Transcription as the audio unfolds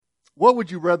what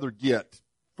would you rather get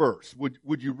first?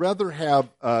 Would you rather have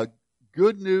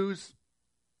good news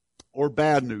or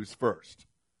bad news first?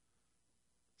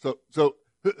 So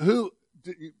who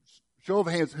show of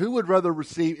hands, who would rather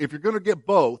receive, if you're going to get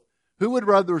both, who would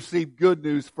rather receive good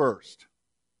news first?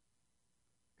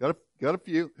 Got a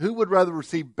few. Who would rather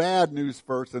receive bad news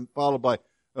first and followed by,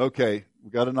 okay,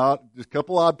 we got just a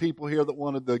couple odd people here that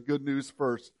wanted the good news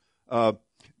first.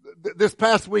 This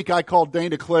past week I called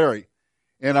Dana Clary,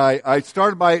 and I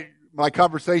started my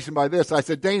conversation by this. I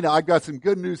said, Dana, I've got some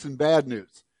good news and bad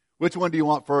news. Which one do you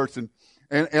want first? And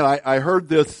I heard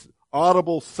this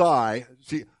audible sigh.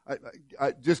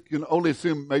 I just can only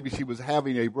assume maybe she was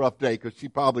having a rough day because she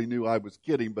probably knew I was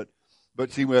kidding,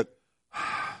 but she went,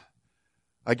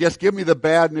 I guess give me the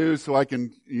bad news so I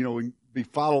can,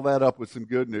 follow that up with some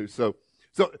good news. So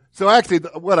actually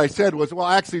what I said was, well,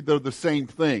 actually they're the same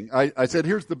thing. I said,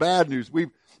 here's the bad news.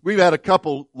 We've had a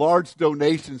couple large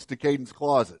donations to Caden's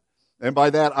Closet. And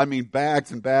by that, I mean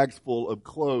bags and bags full of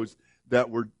clothes that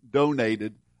were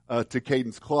donated to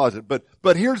Caden's Closet.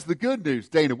 But here's the good news,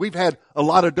 Dana. We've had a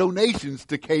lot of donations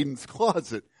to Caden's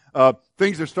Closet.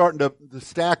 Things are starting to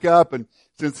stack up, and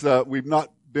since we've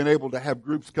not been able to have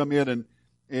groups come in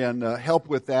and help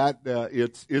with that,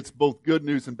 it's both good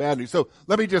news and bad news. So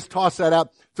let me just toss that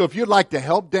out. So if you'd like to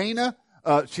help Dana,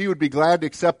 she would be glad to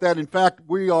accept that. In fact,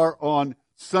 we are on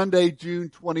Sunday, June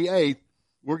 28th.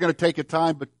 We're going to take a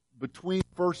time between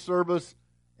first service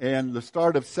and the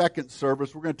start of second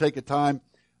service. We're going to take a time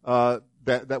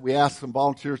that we ask some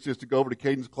volunteers just to go over to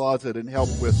Caden's Closet and help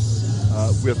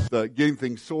with getting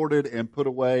things sorted and put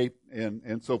away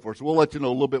and so forth. So we'll let you know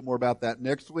a little bit more about that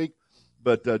next week,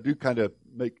 but do kind of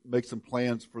make some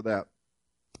plans for that.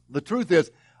 The truth is,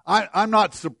 I'm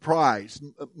not surprised.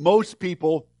 Most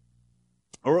people,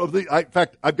 in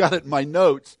fact, I've got it in my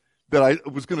notes that I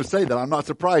was going to say that I'm not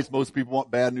surprised most people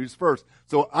want bad news first.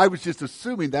 So I was just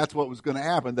assuming that's what was going to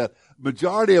happen, that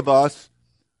majority of us,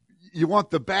 you want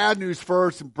the bad news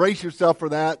first, and brace yourself for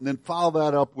that, and then follow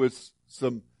that up with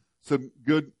some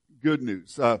good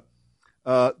news.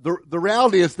 The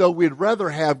reality is, though, we'd rather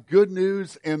have good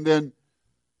news and then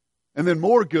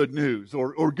more good news,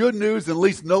 or good news and at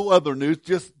least no other news,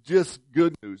 just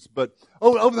good news. But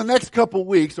over the next couple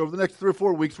weeks, over the next 3 or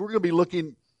 4 weeks, we're going to be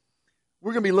looking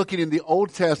in the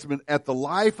Old Testament at the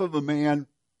life of a man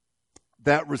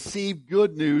that received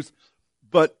good news,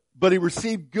 but he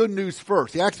received good news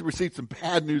first. He actually received some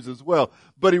bad news as well,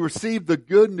 but he received the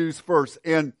good news first.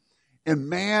 And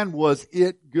man, was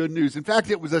it good news. In fact,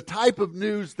 it was a type of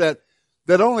news that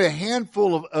only a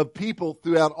handful of people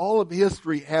throughout all of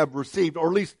history have received, or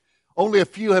at least only a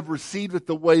few have received it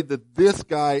the way that this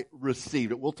guy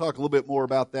received it. We'll talk a little bit more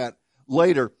about that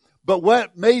later. But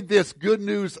what made this good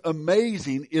news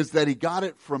amazing is that he got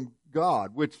it from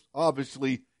God, which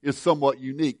obviously is somewhat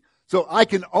unique. So I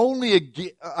can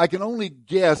only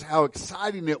guess how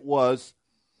exciting it was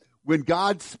when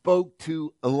God spoke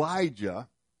to Elijah.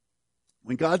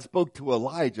 When God spoke to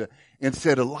Elijah and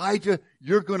said, Elijah,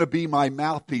 you're going to be my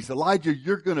mouthpiece. Elijah,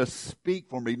 you're going to speak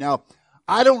for me. Now,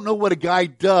 I don't know what a guy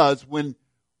does when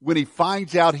he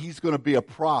finds out he's going to be a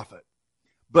prophet.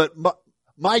 But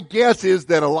my guess is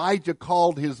that Elijah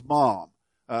called his mom.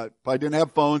 Probably didn't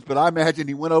have phones, but I imagine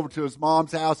he went over to his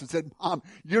mom's house and said, Mom,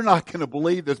 you're not going to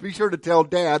believe this. Be sure to tell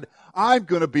Dad, I'm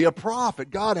going to be a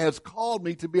prophet. God has called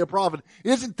me to be a prophet.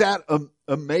 Isn't that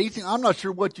amazing? I'm not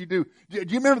sure what you do. Do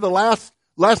you remember the last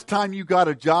time you got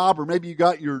a job, or maybe you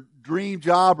got your dream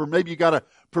job, or maybe you got a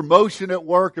promotion at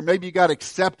work, or maybe you got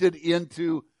accepted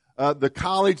into the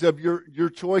college of your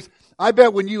choice? I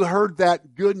bet when you heard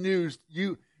that good news,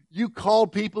 you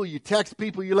called people, you text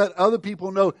people, you let other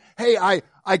people know, hey,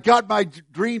 I got my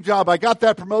dream job. I got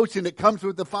that promotion. It comes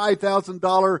with the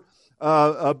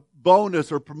 $5,000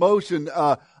 bonus or promotion.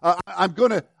 I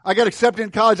got accepted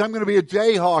in college. I'm going to be a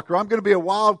Jayhawk, or I'm going to be a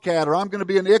Wildcat, or I'm going to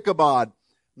be an Ichabod.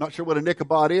 Not sure what an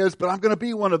Ichabod is, but I'm going to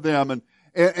be one of them.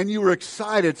 And you were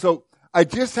excited. So I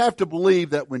just have to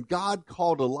believe that when God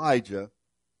called Elijah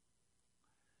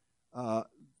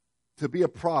to be a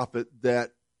prophet,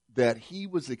 that he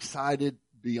was excited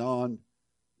beyond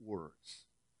words.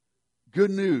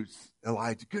 Good news,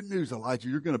 Elijah. Good news, Elijah.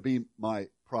 You're going to be my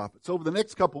prophet. So over the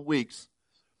next couple of weeks,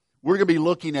 we're going to be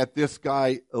looking at this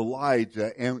guy,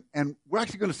 Elijah, and we're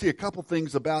actually going to see a couple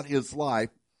things about his life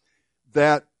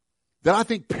that I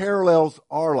think parallels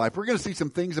our life. We're going to see some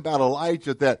things about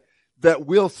Elijah that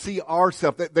we'll see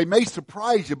ourselves. They may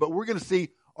surprise you, but we're going to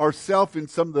see ourselves in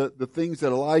some of the things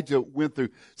that Elijah went through.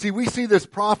 See, we see this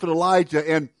prophet Elijah,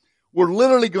 and we're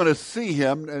literally going to see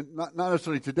him, and not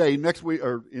necessarily today, next week,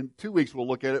 or in 2 weeks we'll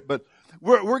look at it, but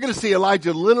we're going to see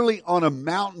Elijah literally on a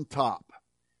mountaintop.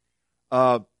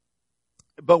 but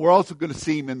we're also going to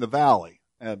see him in the valley,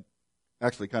 and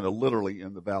actually kind of literally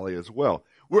in the valley as well.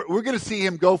 We're going to see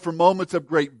him go from moments of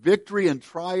great victory and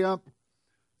triumph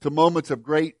to moments of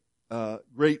great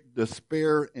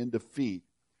despair and defeat.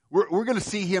 We're going to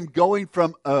see him going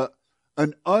from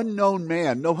an unknown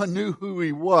man, no one knew who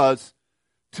he was,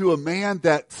 to a man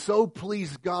that so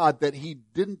pleased God that he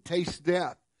didn't taste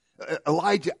death.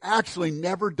 Elijah actually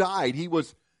never died. He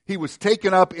was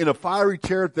taken up in a fiery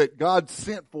chariot that God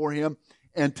sent for him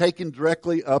and taken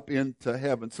directly up into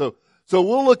heaven. So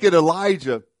we'll look at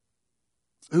Elijah,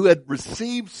 who had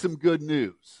received some good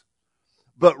news.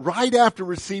 But right after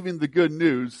receiving the good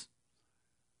news,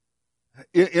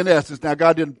 in essence, now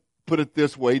God didn't put it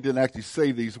this way, he didn't actually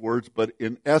say these words, but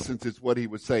in essence it's what he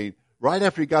was saying. Right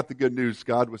after he got the good news,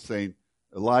 God was saying,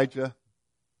 Elijah,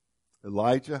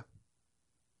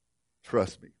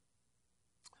 trust me.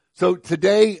 So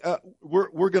today,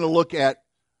 we're going to look at,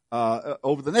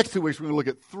 over the next 2 weeks, we're going to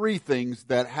look at three things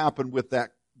that happened with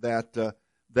that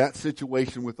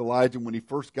situation with Elijah when he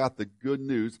first got the good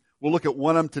news. We'll look at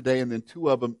one of them today and then two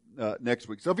of them next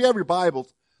week. So if you have your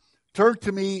Bibles, turn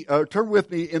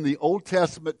with me in the Old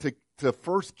Testament to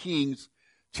 1 Kings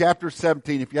chapter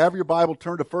 17. If you have your Bible,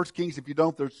 turn to 1 Kings. If you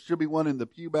don't, there should be one in the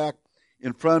pew back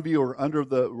in front of you or under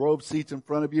the row of seats in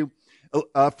front of you.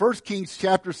 1 Kings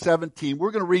chapter 17.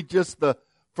 We're going to read just the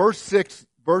first 6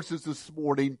 verses this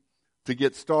morning to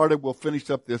get started. We'll finish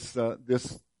up this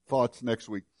thoughts next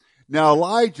week. Now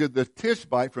Elijah the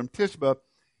Tishbite from Tishbe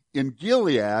in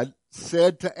Gilead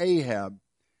said to Ahab,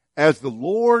 as the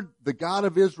Lord, the God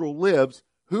of Israel lives,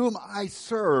 whom I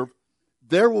serve,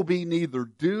 there will be neither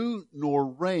dew nor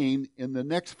rain in the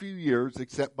next few years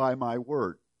except by my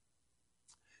word.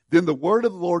 Then the word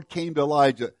of the Lord came to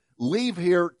Elijah, leave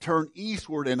here, turn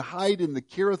eastward, and hide in the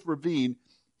Kerith ravine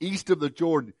east of the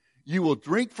Jordan. You will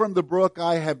drink from the brook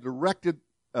I have directed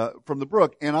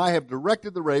and I have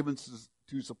directed the ravens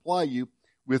to supply you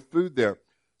with food there.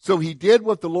 So he did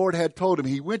what the Lord had told him.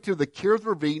 He went to the Kerith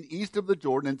ravine east of the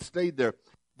Jordan and stayed there.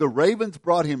 The ravens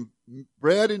brought him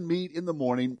bread and meat in the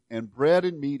morning and bread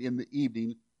and meat in the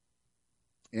evening,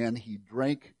 and he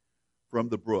drank from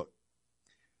the brook.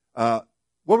 What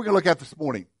we're going to look at this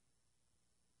morning,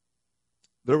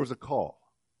 there was a call.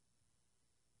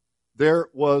 There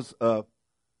was a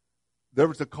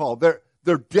call. There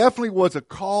definitely was a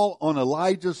call on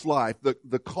Elijah's life,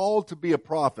 the call to be a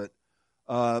prophet.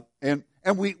 And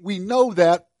we know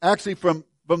that actually from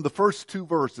the first 2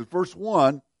 verses. Verse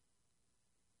 1,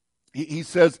 he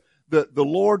says, the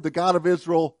Lord, the God of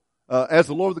Israel, as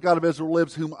the Lord, the God of Israel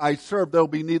lives, whom I serve, there will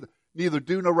be neither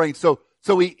dew nor rain. So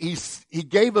he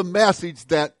gave a message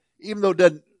that, even though it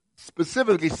doesn't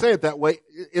specifically say it that way,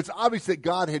 it's obvious that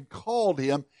God had called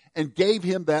him and gave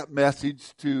him that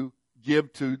message to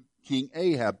give to King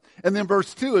Ahab. And then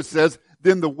verse 2, it says,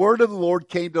 then the word of the Lord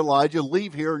came to Elijah,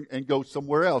 leave here and go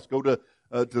somewhere else. Go to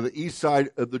the east side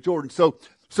of the Jordan.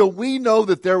 So we know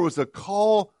that there was a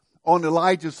call on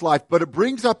Elijah's life, but it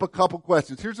brings up a couple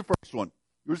questions. Here's the first one.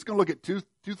 We're just going to look at two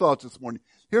thoughts this morning.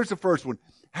 Here's the first one.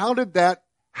 How did that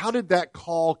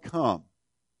call come?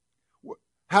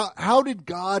 How did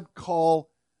God call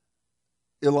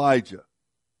Elijah?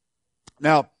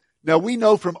 Now we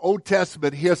know from Old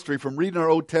Testament history, from reading our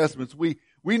Old Testaments, we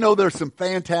know there's some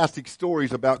fantastic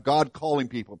stories about God calling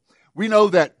people. We know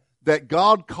that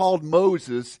God called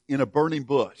Moses in a burning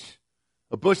bush.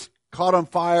 A bush caught on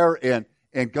fire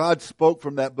and God spoke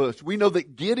from that bush. We know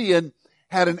that Gideon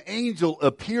had an angel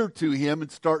appear to him and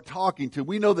start talking to him.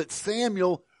 We know that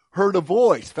Samuel heard a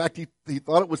voice. In fact, he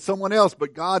thought it was someone else,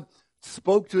 but God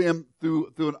spoke to him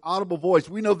through an audible voice.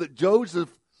 We know that Joseph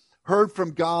heard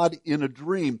from God in a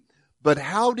dream. But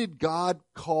how did God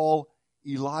call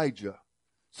Elijah?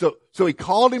 So he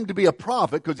called him to be a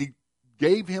prophet because he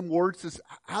gave him words.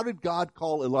 How did God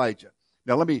call Elijah?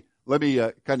 Now let me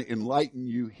kind of enlighten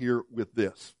you here with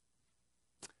this.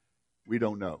 We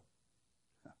don't know.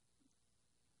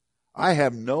 I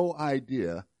have no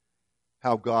idea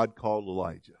how God called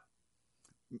Elijah.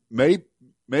 Maybe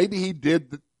he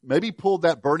did. Maybe he pulled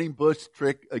that burning bush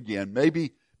trick again.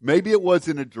 Maybe it was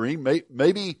in a dream.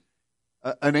 Maybe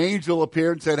an angel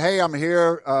appeared and said, "Hey, I'm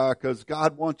here because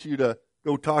God wants you to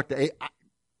go talk to."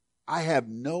 I have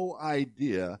no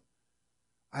idea.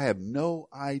 I have no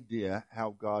idea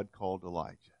how God called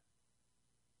Elijah.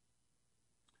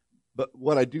 But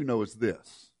what I do know is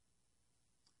this.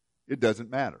 It doesn't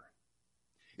matter.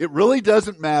 It really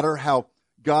doesn't matter how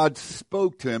God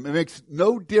spoke to him. It makes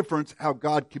no difference how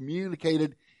God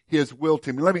communicated his will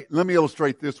to him. Let me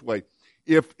illustrate this way.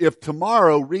 If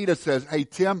tomorrow Rita says, "Hey,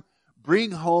 Tim,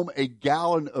 bring home a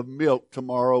gallon of milk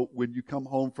tomorrow when you come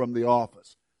home from the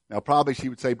office." Now, probably she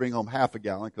would say bring home half a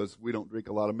gallon because we don't drink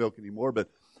a lot of milk anymore. But,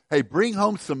 hey, bring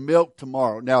home some milk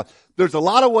tomorrow. Now, there's a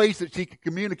lot of ways that she could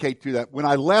communicate to that. When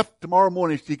I left tomorrow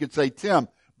morning, she could say, Tim,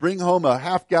 bring home a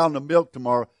half gallon of milk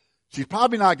tomorrow. She's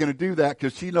probably not going to do that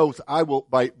because she knows I will,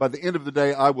 by the end of the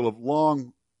day, I will have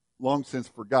long since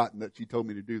forgotten that she told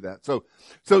me to do that. So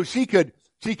she could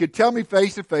tell me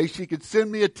face to face. She could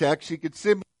send me a text. She could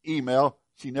send me an email.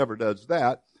 She never does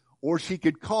that. Or she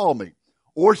could call me.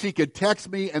 Or she could text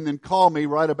me and then call me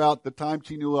right about the time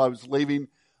she knew I was leaving,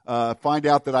 find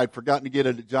out that I'd forgotten to get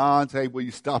it at John's. Hey, will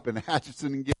you stop in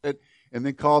Atchison and get it? And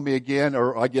then call me again,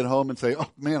 or I get home and say, oh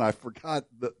man, I forgot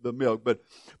the milk.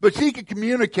 But she could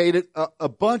communicate it a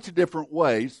bunch of different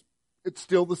ways. It's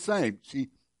still the same. She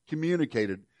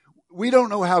communicated. We don't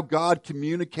know how God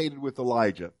communicated with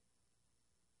Elijah.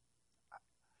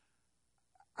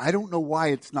 I don't know why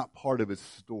it's not part of his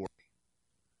story.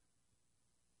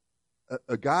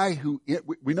 A guy who,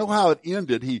 we know how it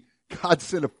ended. God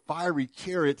sent a fiery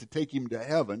chariot to take him to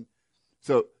heaven.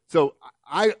 So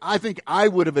I think I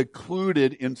would have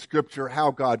included in Scripture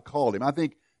how God called him. I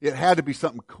think it had to be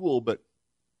something cool, but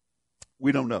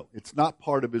we don't know. It's not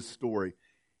part of his story,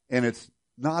 and it's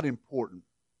not important.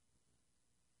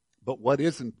 But what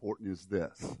is important is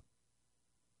this.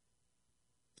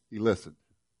 He listened.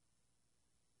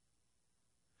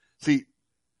 See,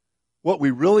 what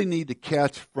we really need to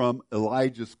catch from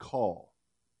Elijah's call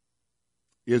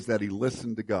is that he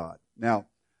listened to God. Now,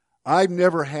 I've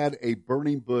never had a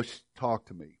burning bush talk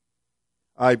to me.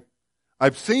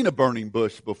 I've seen a burning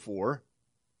bush before,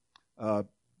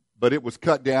 but it was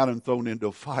cut down and thrown into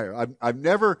a fire. I've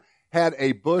never had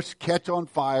a bush catch on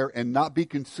fire and not be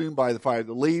consumed by the fire.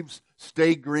 The leaves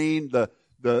stay green. The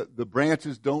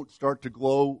branches don't start to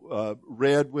glow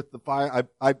red with the fire.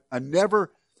 I've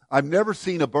never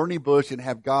seen a burning bush and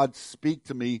have God speak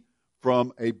to me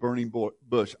from a burning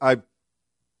bush.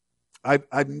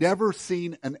 I've never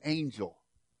seen an angel.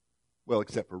 Well,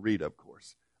 except for Rita, of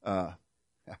course.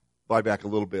 Buy back a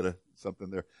little bit of something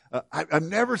there. I've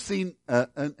never seen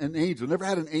an angel. Never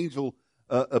had an angel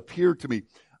appear to me.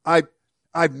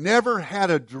 I've never had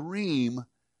a dream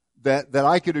that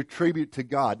I could attribute to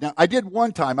God. Now, I did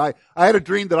one time. I had a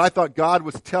dream that I thought God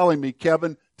was telling me,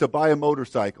 Kevin, to buy a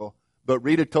motorcycle. But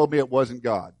Rita told me it wasn't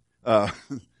God. That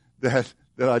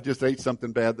I just ate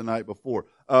something bad the night before.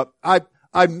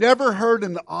 I've never heard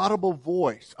an audible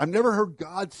voice. I've never heard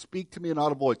God speak to me in an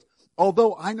audible voice.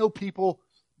 Although I know people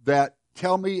that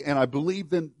tell me, and I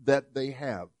believe them that they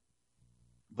have.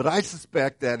 But I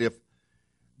suspect that if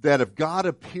God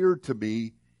appeared to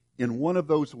me in one of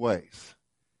those ways,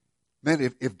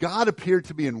 man, if God appeared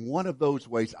to me in one of those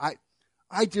ways,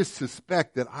 I just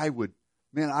suspect that I would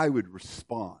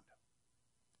respond.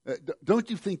 Don't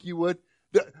you think you would?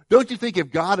 Don't you think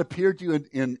if God appeared to you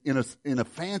in a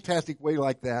fantastic way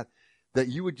like that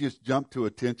you would just jump to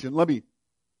attention? Let me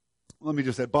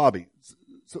just say, Bobby.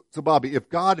 So Bobby,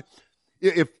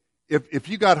 if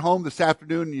you got home this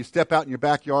afternoon and you step out in your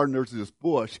backyard and there's this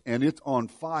bush and it's on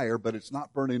fire but it's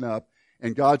not burning up,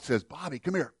 and God says, Bobby,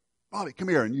 come here,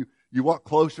 and you walk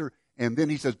closer, and then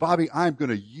He says, Bobby, I'm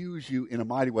going to use you in a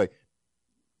mighty way.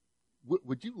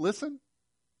 Would you listen?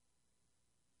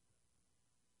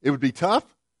 It would be tough?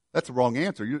 That's the wrong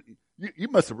answer. You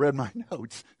must have read my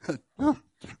notes.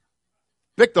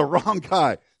 Pick the wrong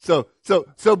guy. So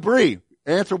Bree,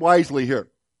 answer wisely here.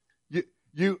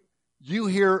 You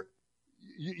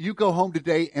go home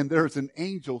today and there's an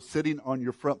angel sitting on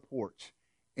your front porch,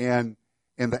 and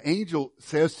the angel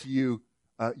says to you,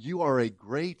 you are a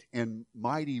great and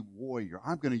mighty warrior.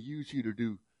 I'm going to use you to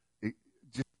do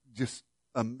just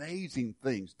amazing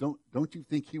things. Don't you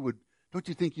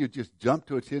think you'd just jump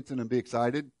to attention and be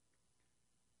excited?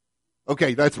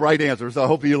 Okay, that's the right answer. So I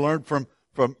hope you learned from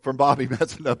Bobby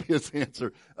messing up his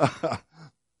answer.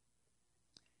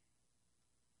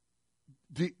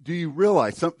 Do you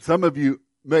realize, some of you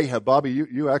may have, Bobby,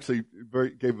 you actually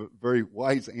gave a very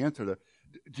wise answer there.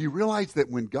 Do you realize that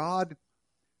when God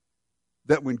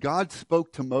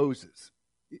spoke to Moses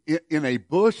in a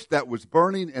bush that was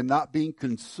burning and not being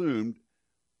consumed,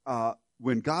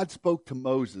 when God spoke to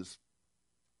Moses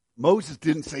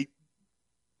didn't say,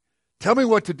 tell me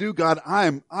what to do, God.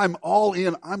 I'm all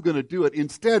in. I'm going to do it.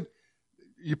 Instead,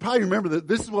 you probably remember that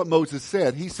this is what Moses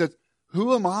said. He said,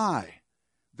 who am I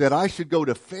that I should go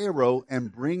to Pharaoh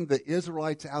and bring the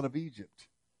Israelites out of Egypt?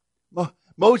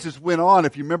 Moses went on,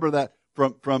 if you remember that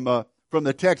from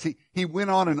the text, he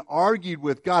went on and argued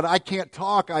with God. I can't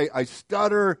talk. I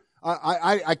stutter.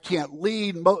 I can't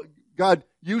lead. God,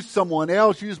 use someone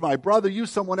else. Use my brother.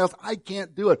 Use someone else. I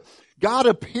can't do it. God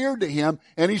appeared to him,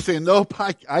 and he said, nope,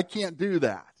 I can't do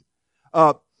that.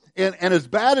 And as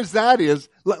bad as that is,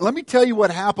 let me tell you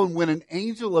what happened when an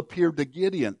angel appeared to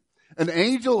Gideon. An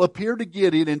angel appeared to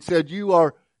Gideon and said, you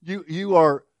are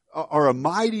a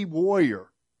mighty warrior,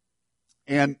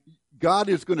 and God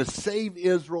is going to save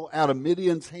Israel out of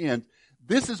Midian's hands.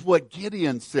 This is what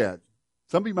Gideon said.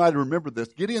 Somebody might remember this.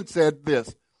 Gideon said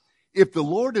this: if the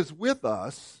Lord is with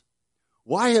us,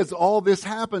 why has all this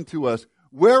happened to us?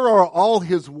 Where are all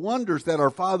his wonders that our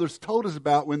fathers told us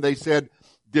about when they said,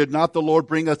 did not the Lord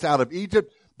bring us out of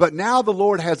Egypt? But now the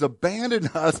Lord has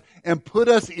abandoned us and put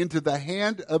us into the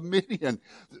hand of Midian.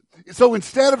 So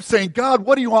instead of saying, God,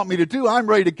 what do you want me to do? I'm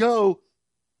ready to go.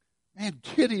 Man,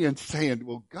 Gideon's saying,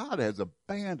 well, God has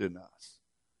abandoned us.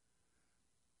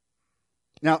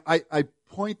 Now, I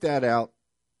point that out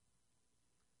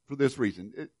for this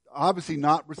reason. Obviously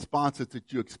not responses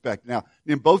that you expect. Now,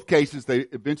 in both cases, they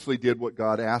eventually did what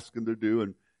God asked them to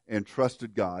do and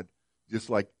trusted God, just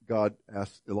like God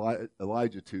asked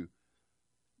Elijah to.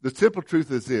 The simple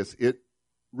truth is this: it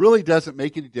really doesn't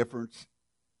make any difference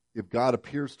if God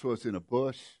appears to us in a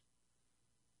bush,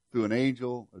 through an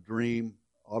angel, a dream,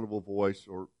 audible voice,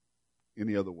 or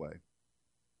any other way.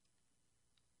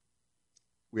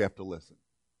 We have to listen.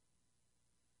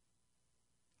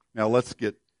 Now let's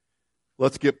get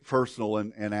personal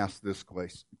and ask this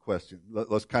question.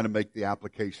 Let's kind of make the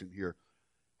application here.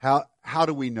 How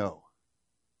do we know?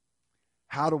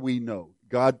 How do we know?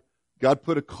 God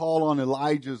put a call on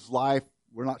Elijah's life.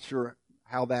 We're not sure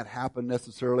how that happened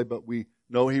necessarily, but we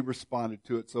know he responded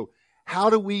to it. So how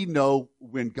do we know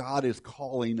when God is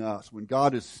calling us, when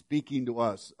God is speaking to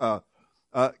us?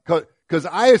 Because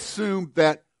I assume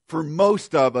that for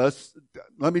most of us,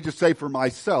 let me just say for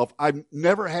myself, I've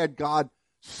never had God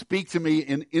speak to me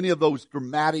in any of those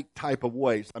dramatic type of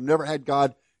ways. I've never had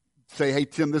God say, hey,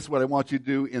 Tim, this is what I want you to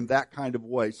do, in that kind of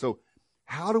way. So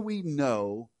how do we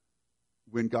know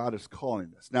when God is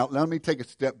calling us? Now, let me take a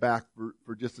step back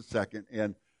for just a second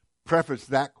and preface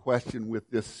that question with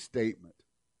this statement.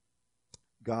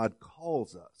 God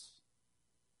calls us.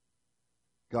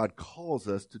 God calls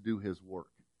us to do his work.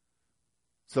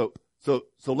 So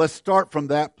let's start from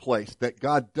that place, that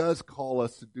God does call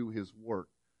us to do his work.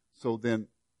 So then,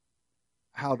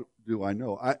 how do I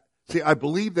know? I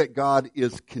believe that God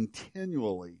is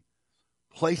continually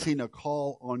placing a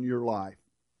call on your life.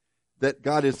 That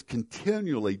God is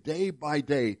continually, day by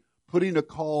day, putting a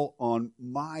call on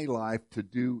my life to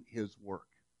do his work.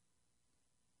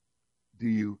 Do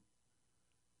you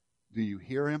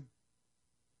hear him?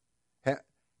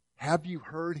 Have you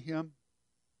heard him?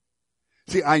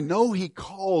 See, I know he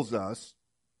calls us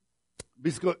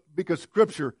because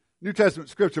Scripture, New Testament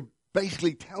Scripture,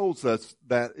 basically tells us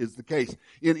that is the case.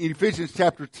 In Ephesians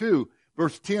chapter 2,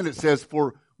 verse 10, it says,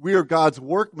 for we are God's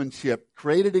workmanship,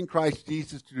 created in Christ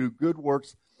Jesus to do good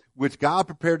works, which God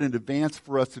prepared in advance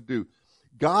for us to do.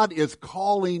 God is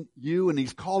calling you and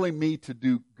he's calling me to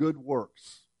do good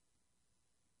works.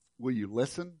 Will you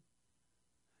listen?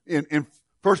 In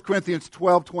 1 Corinthians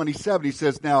 12:27, he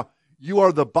says, now, you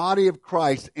are the body of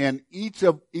Christ, and each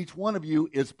one of you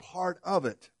is part of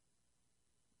it.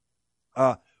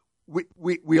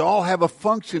 We all have a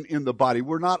function in the body.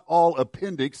 We're not all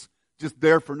appendix, just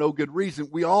there for no good reason.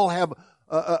 We all have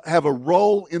a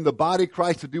role in the body of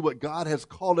Christ to do what God has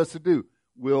called us to do.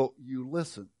 Will you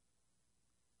listen?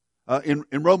 In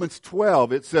Romans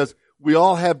 12, it says, we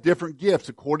all have different gifts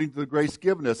according to the grace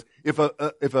given us. If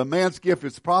a man's gift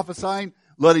is prophesying,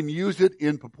 let him use it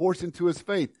in proportion to his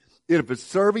faith. If it's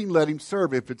serving, let him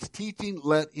serve. If it's teaching,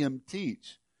 let him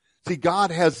teach. See,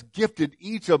 God has gifted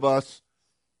each of us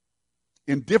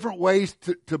in different ways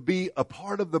to be a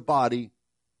part of the body.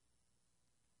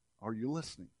 Are you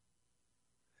listening?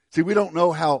 See, we don't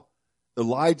know how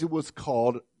Elijah was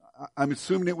called. I'm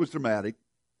assuming it was dramatic,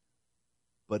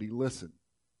 but he listened.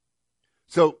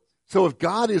 So if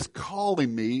God is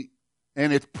calling me,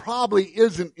 and it probably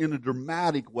isn't in a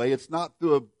dramatic way, it's not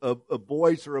through a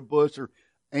voice or a bush or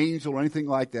angel or anything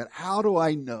like that. How do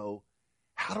I know?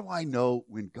 How do I know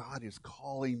when God is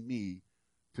calling me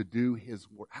to do his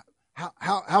work?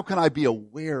 How can I be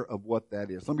aware of what that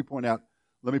is? Let me point out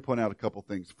a couple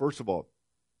things. First of all,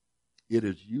 it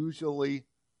is usually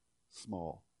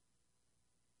small.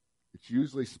 It's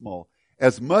usually small.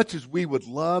 As much as we would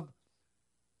love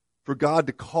for God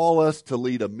to call us to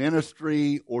lead a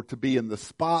ministry or to be in the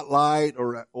spotlight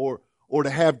or to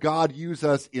have God use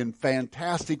us in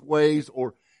fantastic ways,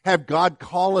 or have God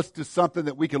call us to something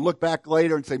that we can look back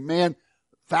later and say, man,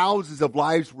 thousands of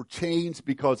lives were changed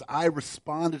because I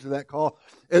responded to that call.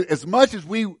 As much as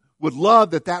we would love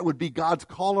that would be God's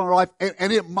call on our life,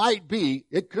 and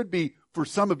it could be for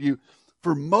some of you,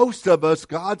 for most of us,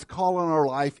 God's call on our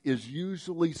life is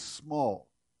usually small.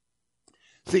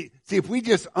 See, if we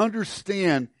just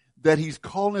understand that He's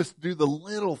calling us to do the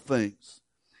little things.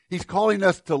 He's calling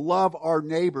us to love our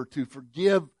neighbor, to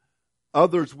forgive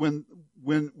others when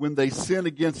they sin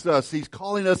against us. He's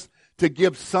calling us to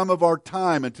give some of our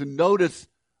time and to notice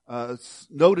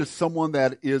someone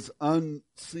that is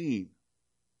unseen.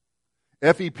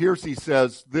 F.E. Piercy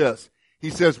says this. He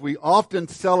says, we often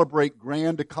celebrate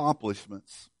grand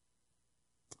accomplishments,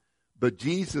 but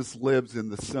Jesus lives in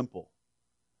the simple.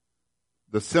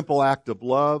 The simple act of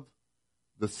love,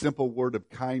 the simple word of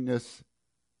kindness,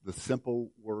 the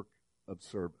simple work of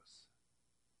service.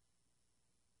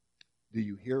 Do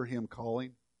you hear Him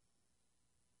calling?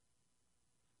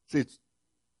 See,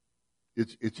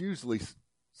 it's usually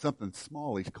something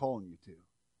small He's calling you to.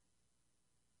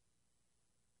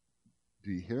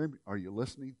 Do you hear Him? Are you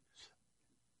listening?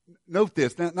 Note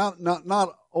this,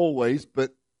 not always,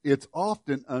 but it's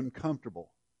often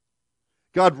uncomfortable.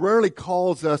 God rarely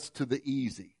calls us to the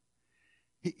easy.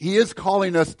 He is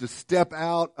calling us to step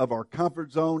out of our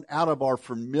comfort zone, out of our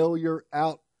familiar,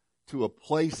 out to a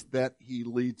place that He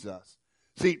leads us.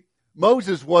 See,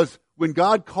 Moses was, when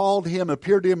God called him,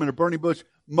 appeared to him in a burning bush,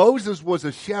 Moses was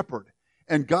a shepherd,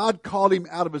 and God called him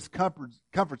out of his comfort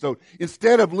zone.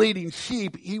 Instead of leading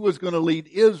sheep, he was going to lead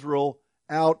Israel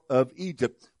out of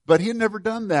Egypt. But he had never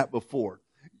done that before.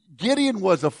 Gideon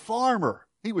was a farmer.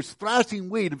 He was thrashing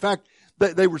wheat. In fact,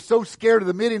 they were so scared of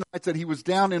the Midianites that he was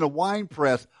down in a wine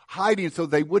press hiding so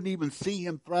they wouldn't even see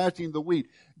him thrashing the wheat.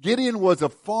 Gideon was a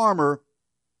farmer,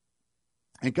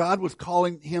 and God was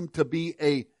calling him to be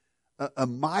a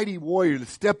mighty warrior, to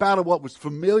step out of what was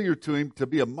familiar to him, to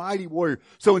be a mighty warrior.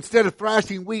 So instead of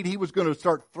thrashing wheat, he was going to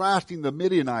start thrashing the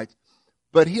Midianites.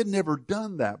 But he had never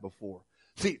done that before.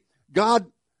 See, God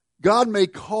may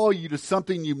call you to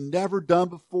something you've never done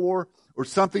before, or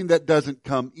something that doesn't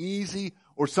come easy,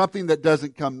 or something that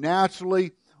doesn't come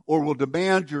naturally, or will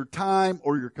demand your time,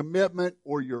 or your commitment,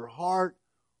 or your heart,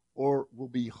 or will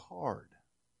be hard.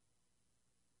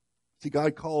 See,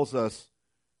 God calls us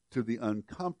to the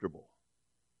uncomfortable.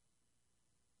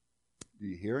 Do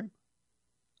you hear Him?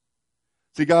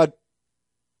 See, God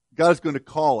is going to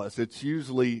call us. It's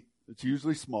usually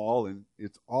small, and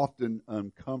it's often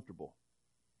uncomfortable.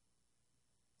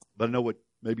 But I know what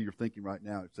maybe you're thinking right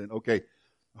now. It's saying,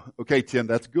 okay, Tim,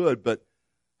 that's good, but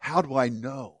how do I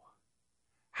know?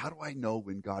 How do I know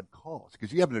when God calls?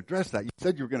 Because you haven't addressed that. You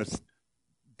said you were going to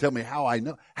tell me how I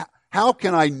know. How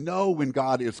can I know when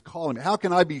God is calling me? How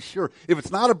can I be sure? If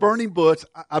it's not a burning bush,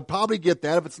 I'd probably get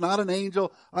that. If it's not an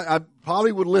angel, I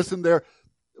probably would listen there.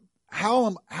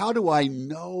 How do I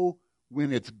know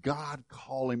when it's God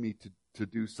calling me to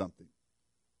do something?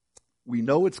 We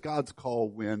know it's God's call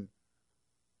when,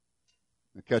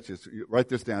 now catch this, write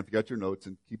this down if you got your notes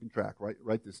and keeping track,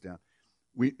 write this down.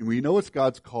 We know it's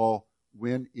God's call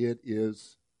when it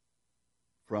is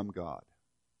from God.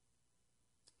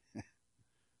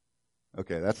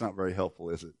 Okay, that's not very helpful,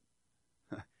 is it?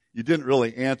 You didn't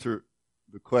really answer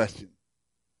the question.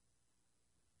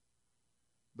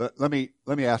 But let me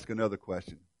ask another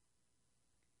question.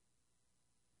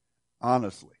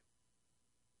 Honestly.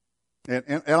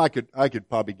 And I could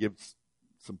probably give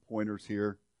some pointers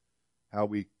here how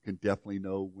we can definitely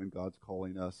know when God's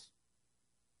calling us.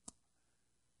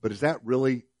 But is that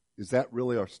really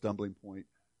our stumbling point?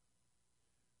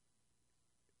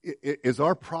 Is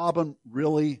our problem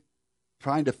really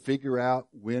trying to figure out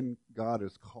when God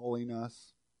is calling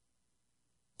us?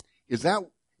 Is that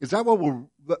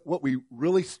what we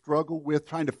really struggle with,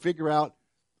 trying to figure out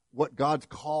what God's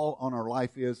call on our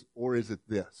life is, or is it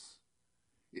this?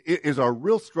 Is our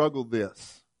real struggle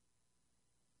this?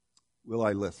 Will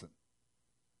I listen?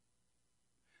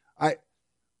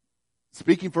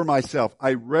 Speaking for myself,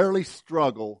 I rarely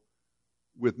struggle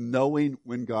with knowing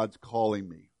when God's calling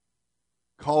me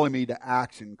to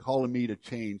action, calling me to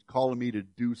change, calling me to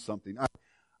do something.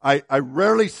 I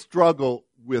rarely struggle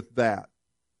with that.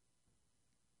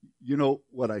 You know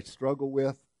what I struggle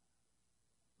with?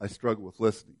 I struggle with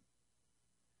listening.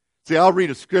 See, I'll read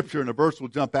a scripture and a verse will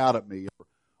jump out at me.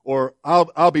 Or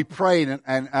I'll be praying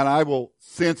and I will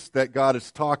sense that God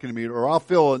is talking to me. Or I'll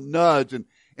feel a nudge and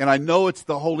I know it's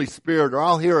the Holy Spirit. Or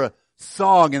I'll hear a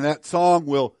song and that song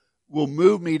will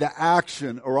move me to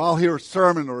action. Or I'll hear a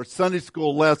sermon or a Sunday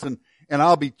school lesson and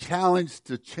I'll be challenged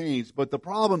to change. But the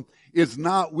problem is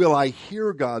not will I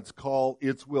hear God's call,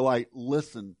 it's will I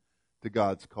listen to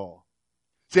God's call.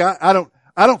 See, I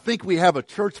don't think we have a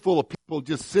church full of people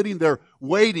just sitting there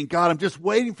waiting. God, I'm just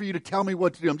waiting for you to tell me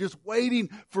what to do. I'm just waiting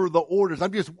for the orders.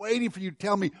 I'm just waiting for you to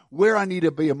tell me where I need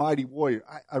to be a mighty warrior.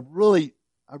 I really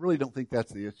don't think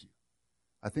that's the issue.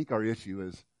 I think our issue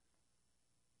is,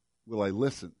 will I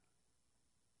listen?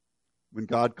 when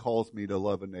God calls me to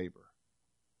love a neighbor?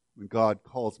 When God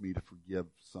calls me to forgive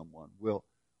someone? Will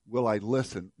I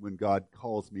listen when God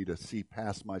calls me to see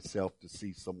past myself to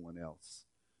see someone else?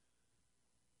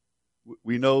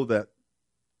 We know that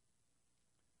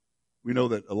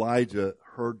Elijah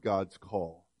heard God's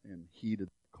call and heeded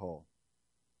the call.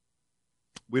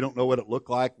 We don't know what it looked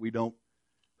like. We don't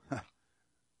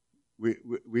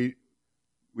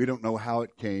know how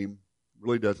it came. It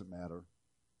really doesn't matter.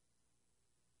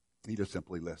 He just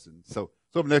simply listened. So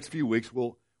the next few weeks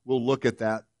we'll look at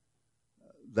that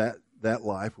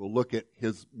life. We'll look at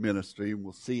his ministry, and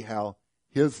we'll see how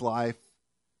his life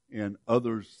and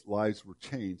others' lives were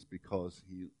changed because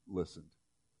he listened.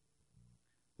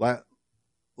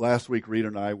 Last week, Rita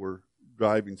and I were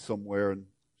driving somewhere, and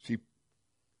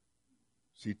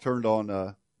she turned on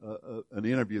an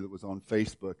interview that was on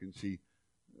Facebook, and she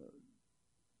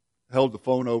held the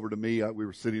phone over to me. We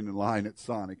were sitting in line at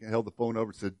Sonic. I held the phone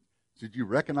over and said, "Did you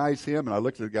recognize him?" And I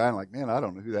looked at the guy and like, man, I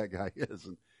don't know who that guy is.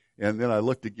 And then I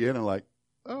looked again and like,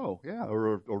 oh, yeah.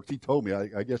 Or she told me.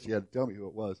 I guess she had to tell me who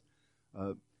it was.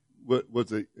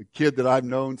 Was a kid that I've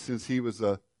known since he was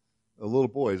a little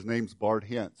boy. His name's Bart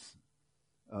Hentz.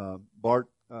 Bart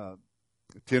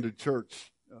attended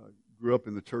church, grew up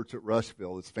in the church at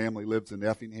Rushville. His family lives in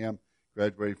Effingham,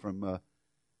 graduated from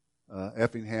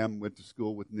Effingham, went to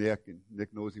school with Nick, and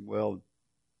Nick knows him well.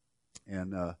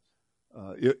 And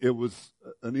it was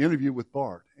an interview with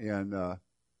Bart, and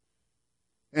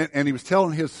he was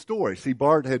telling his story. See,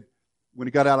 Bart had, when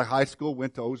he got out of high school,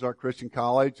 went to Ozark Christian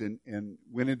College and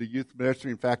went into youth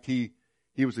ministry. In fact, he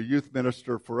was a youth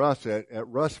minister for us at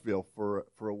Rushville for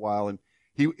a while, and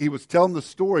he was telling the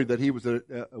story that he was at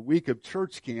a week of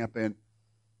church camp,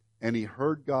 and he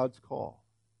heard God's call.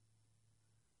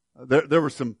 There were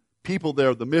some people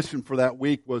there. The mission for that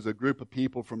week was a group of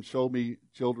people from Show Me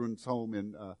Children's Home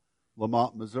in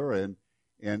Lamont, Missouri,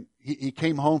 and he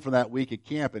came home from that week at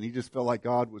camp, and he just felt like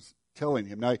God was telling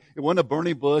him. Now, it wasn't a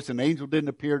burning bush, an angel didn't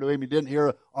appear to him, he didn't hear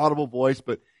an audible voice,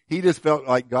 but he just felt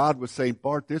like God was saying,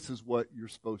 Bart, this is what you're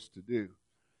supposed to do.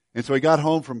 And so he got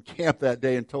home from camp that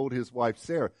day and told his wife,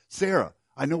 Sarah,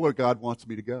 I know where God wants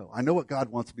me to go. I know what God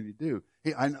wants me to do.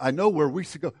 Hey, I know where we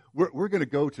should go. We're going to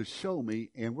go to Show Me,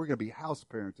 and we're going to be house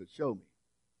parents at Show Me.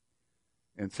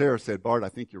 And Sarah said, Bart, I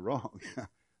think you're wrong.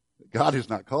 God is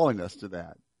not calling us to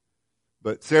that.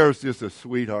 But Sarah's just a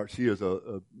sweetheart. She is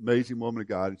an amazing woman of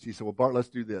God. And she said, well, Bart, let's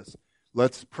do this.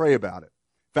 Let's pray about it.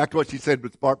 In fact, what she said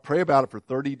was, Bart, pray about it for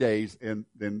 30 days, and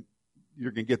then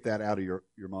you're going to get that out of your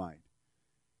mind.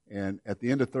 And at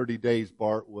the end of 30 days,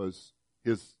 Bart was,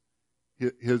 his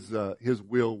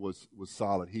will was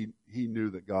solid. He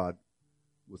knew that God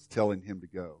was telling him to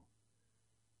go.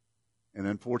 And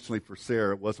unfortunately for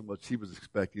Sarah, it wasn't what she was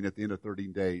expecting. At the end of 30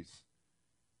 days,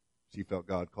 she felt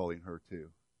God calling her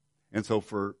too. And so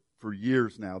for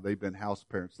years now, they've been house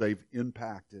parents. They've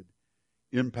impacted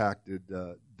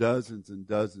dozens and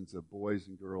dozens of boys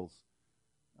and girls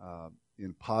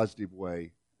in a positive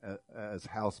way as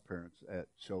house parents at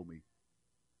Show Me,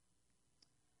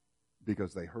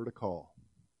 because they heard a call.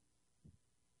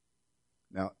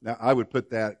 Now I would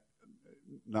put that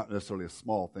not necessarily a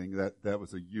small thing. That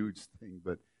was a huge thing,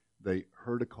 but they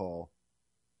heard a call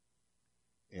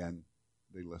and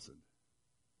they listened.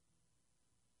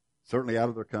 Certainly out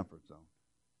of their comfort zone,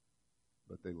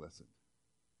 but they listened.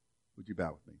 Would you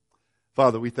bow with me?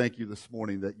 Father, we thank you this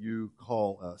morning that you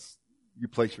call us. You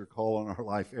place your call on our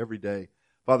life every day.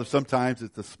 Father, sometimes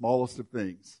it's the smallest of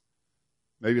things.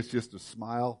 Maybe it's just a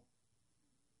smile.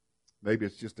 Maybe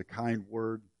it's just a kind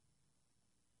word.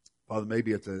 Father,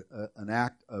 maybe it's an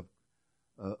act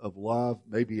of love.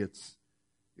 Maybe it's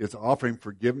offering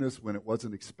forgiveness when it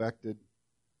wasn't expected.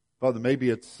 Father, maybe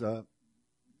it's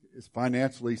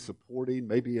financially supporting.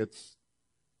 Maybe it's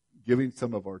giving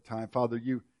some of our time. Father,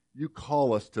 you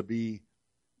call us to be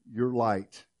your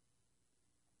light,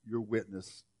 your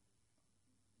witness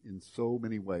in so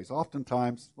many ways.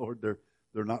 Oftentimes, Lord, they're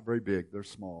not very big. They're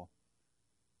small.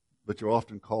 But you're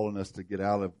often calling us to get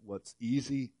out of what's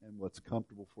easy and what's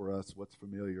comfortable for us, what's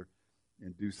familiar,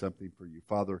 and do something for you.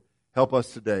 Father, help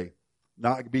us today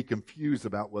not be confused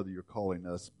about whether you're calling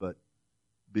us, but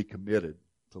be committed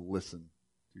to listen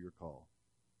to your call.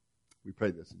 We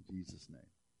pray this in Jesus' name.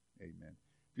 Amen.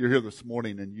 If you're here this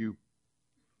morning and you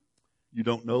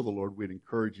don't know the Lord, we'd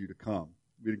encourage you to come.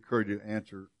 We'd encourage you to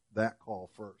answer that call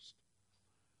first.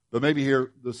 But maybe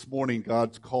here this morning,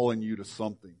 God's calling you to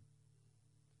something.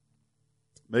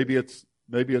 Maybe it's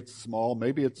small,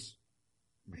 maybe it's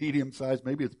medium-sized,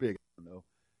 maybe it's big. I don't know.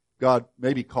 God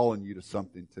may be calling you to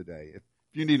something today. If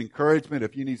you need encouragement,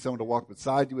 if you need someone to walk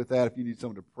beside you with that, if you need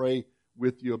someone to pray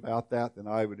with you about that, then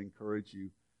I would encourage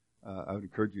you I would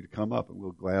encourage you to come up, and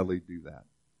we'll gladly do that.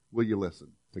 Will you listen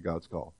to God's call?